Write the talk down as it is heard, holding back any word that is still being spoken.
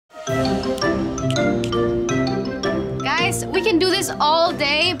Guys, we can do this all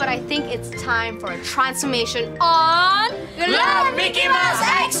day, but I think it's time for a transformation on Club Mickey Mouse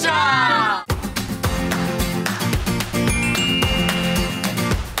Extra!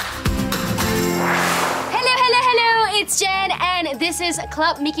 It's Jen, and this is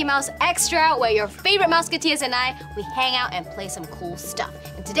Club Mickey Mouse Extra, where your favorite Mouseketeers and I, we hang out and play some cool stuff.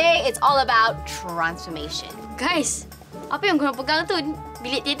 And today, it's all about transformation. Guys, apa yang korang pegang tu?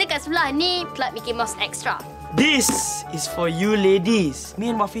 Bilik teater kat sebelah ni, Club Mickey Mouse Extra. This is for you ladies.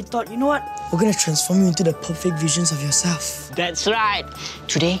 Me and Wafiy thought, you know what? We're gonna transform you into the perfect visions of yourself. That's right.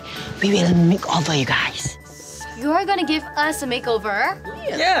 Today, we will make over you guys. You're gonna give us a makeover?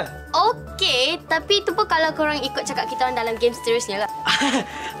 Yeah. Okay, tapi tu pun kalau korang ikut cakap kita orang dalam game seterusnya lah.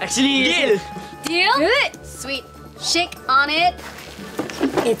 Actually, deal. Deal? Good. Sweet. Shake on it.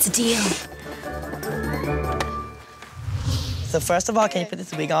 It's a deal. So first of all, can you put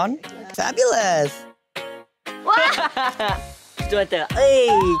this wig on? Fabulous. Itu kata,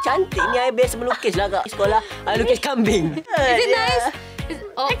 cantik ni. I biasa melukis lah kat sekolah. I lukis kambing. Is it nice?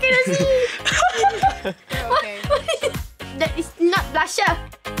 Oh, I cannot see. Okay. That is not blusher.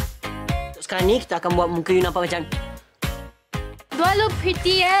 Sekarang ni kita akan buat muka you nampak macam... Do I look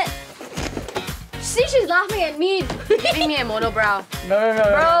pretty yet? See, she's laughing at me, giving me a monobrow. No.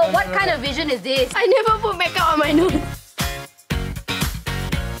 Bro, what kind of vision is this? I never put makeup on my nose.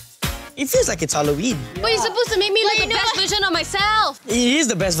 It feels like it's Halloween. But you're supposed to make me look the best version of myself. It is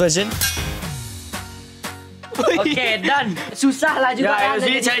the best version. Okay, done. Susah lah juga. Yeah, it was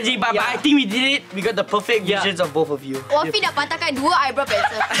really challenging, but I think we did it. We got the perfect visions of both of you. Wafiy dah patahkan 2 eyebrow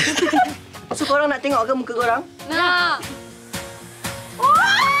pencil. So korang nak tengok ke muka korang? Nah.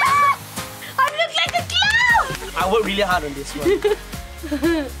 I look like a clown. I worked really hard on this one.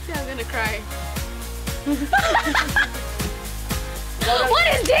 I'm gonna cry. What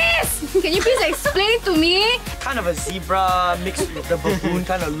is this? Can you please explain to me? Kind of a zebra mixed with the baboon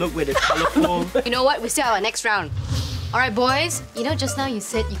kind of look with it colorful. You know what? We still have our next round. All right, boys. You know, just now you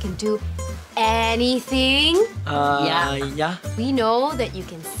said you can do anything. Yeah. We know that you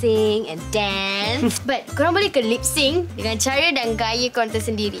can sing and dance. But korang boleh ke lip sync dengan cara dan gaya korang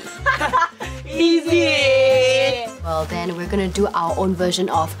tersendiri? Easy. Well, then we're gonna do our own version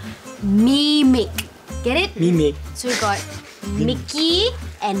of mimic. Get it? Mimic. So we got Mickey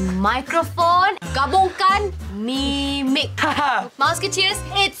and microphone. Gabungkan mimic. Mouseketeers,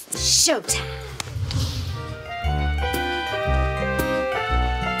 it's showtime.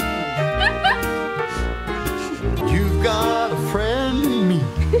 You've got a friend in me.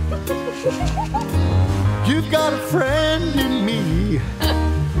 You've got a friend in me.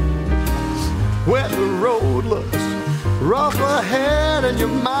 When the road looks rough ahead and you're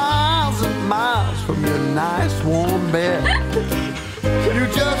miles and miles from your nice warm bed, you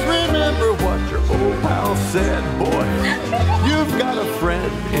just remember what your old pal said, boy. You've got a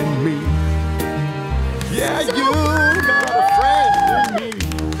friend in me. Yeah, you've got a friend in me.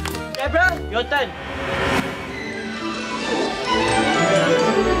 Gabriel, your turn.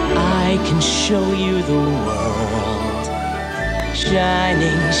 I can show you the world,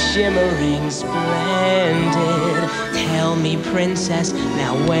 shining, shimmering, splendid. Tell me, princess,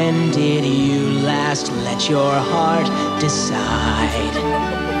 now when did you last let your heart decide?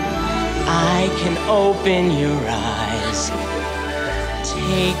 I can open your eyes,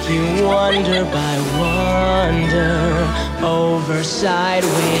 take you wonder by wonder, over,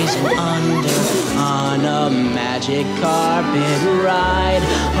 sideways, and under, on a magic carpet ride,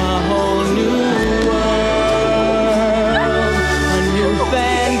 a whole new world, a new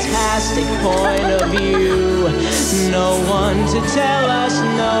fantastic point of view. No one to tell us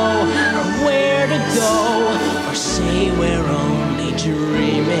no, where to go, or say we're only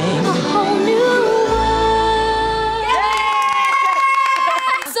dreaming. A whole new world. Yeah!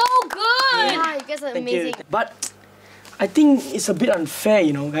 So good! Yeah, you guys are amazing. But I think it's a bit unfair,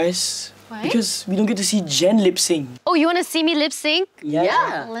 you know, guys. Why? Because we don't get to see Jen lip sync. Oh, you want to see me lip sync?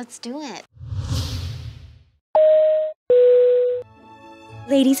 Yeah. Let's do it.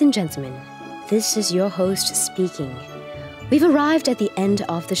 Ladies and gentlemen, this is your host speaking. We've arrived at the end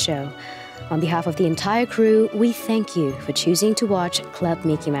of the show. On behalf of the entire crew, we thank you for choosing to watch Club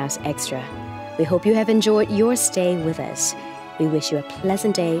Mickey Mouse Extra. We hope you have enjoyed your stay with us. We wish you a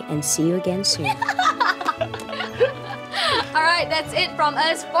pleasant day and see you again soon. All right, that's it from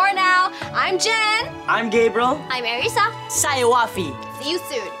us for now. I'm Jen. I'm Gabriel. I'm Erissa. Saya Wafiy. See you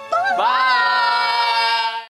soon. Bye!